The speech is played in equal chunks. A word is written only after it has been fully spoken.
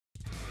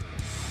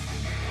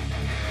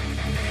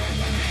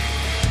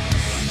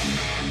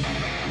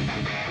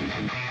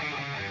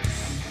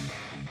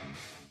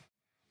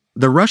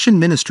The Russian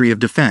Ministry of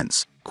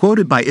Defense,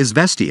 quoted by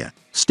Izvestia,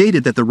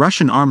 stated that the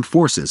Russian armed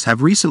forces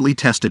have recently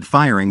tested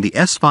firing the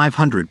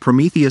S-500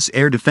 Prometheus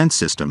air defense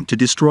system to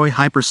destroy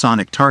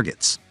hypersonic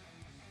targets.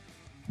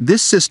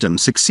 This system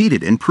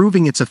succeeded in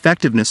proving its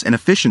effectiveness and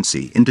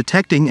efficiency in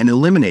detecting and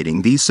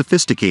eliminating these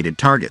sophisticated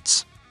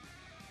targets.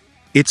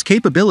 Its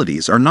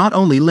capabilities are not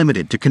only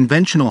limited to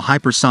conventional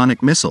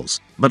hypersonic missiles,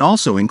 but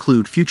also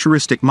include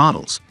futuristic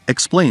models,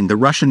 explained the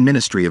Russian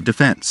Ministry of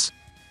Defense.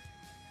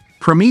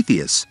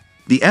 Prometheus,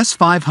 the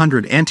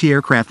S-500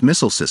 anti-aircraft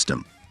missile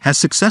system, has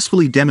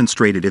successfully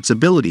demonstrated its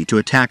ability to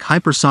attack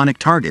hypersonic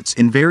targets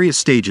in various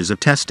stages of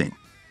testing.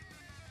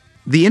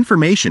 The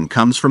information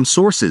comes from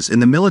sources in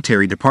the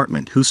military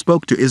department who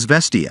spoke to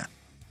Izvestia.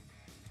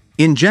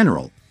 In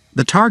general,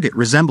 the target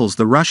resembles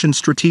the Russian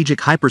strategic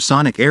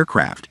hypersonic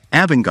aircraft,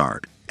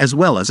 Avangard, as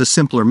well as a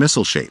simpler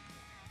missile shape.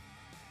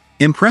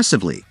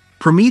 Impressively,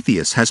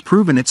 Prometheus has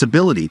proven its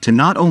ability to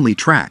not only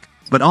track,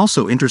 but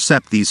also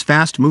intercept these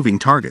fast-moving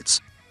targets,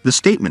 the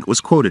statement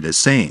was quoted as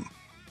saying.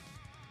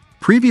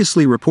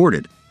 Previously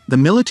reported, the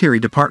military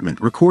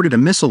department recorded a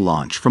missile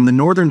launch from the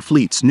Northern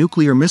Fleet's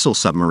nuclear missile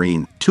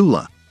submarine,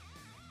 Tula.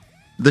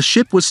 The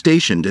ship was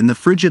stationed in the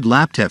frigid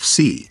Laptev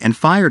Sea and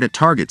fired at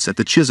targets at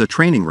the Chiza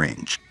training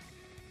range.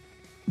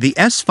 The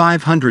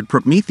S-500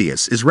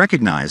 Prometheus is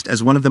recognized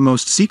as one of the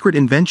most secret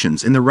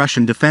inventions in the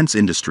Russian defense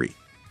industry.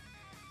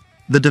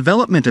 The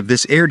development of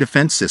this air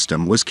defense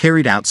system was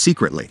carried out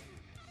secretly.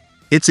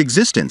 Its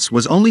existence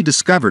was only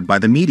discovered by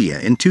the media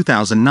in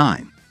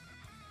 2009.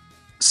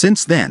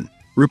 Since then,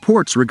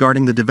 reports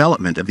regarding the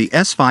development of the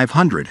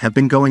S-500 have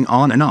been going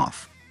on and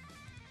off.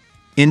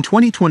 In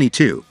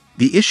 2022,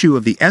 the issue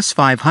of the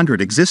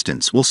S-500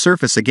 existence will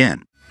surface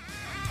again.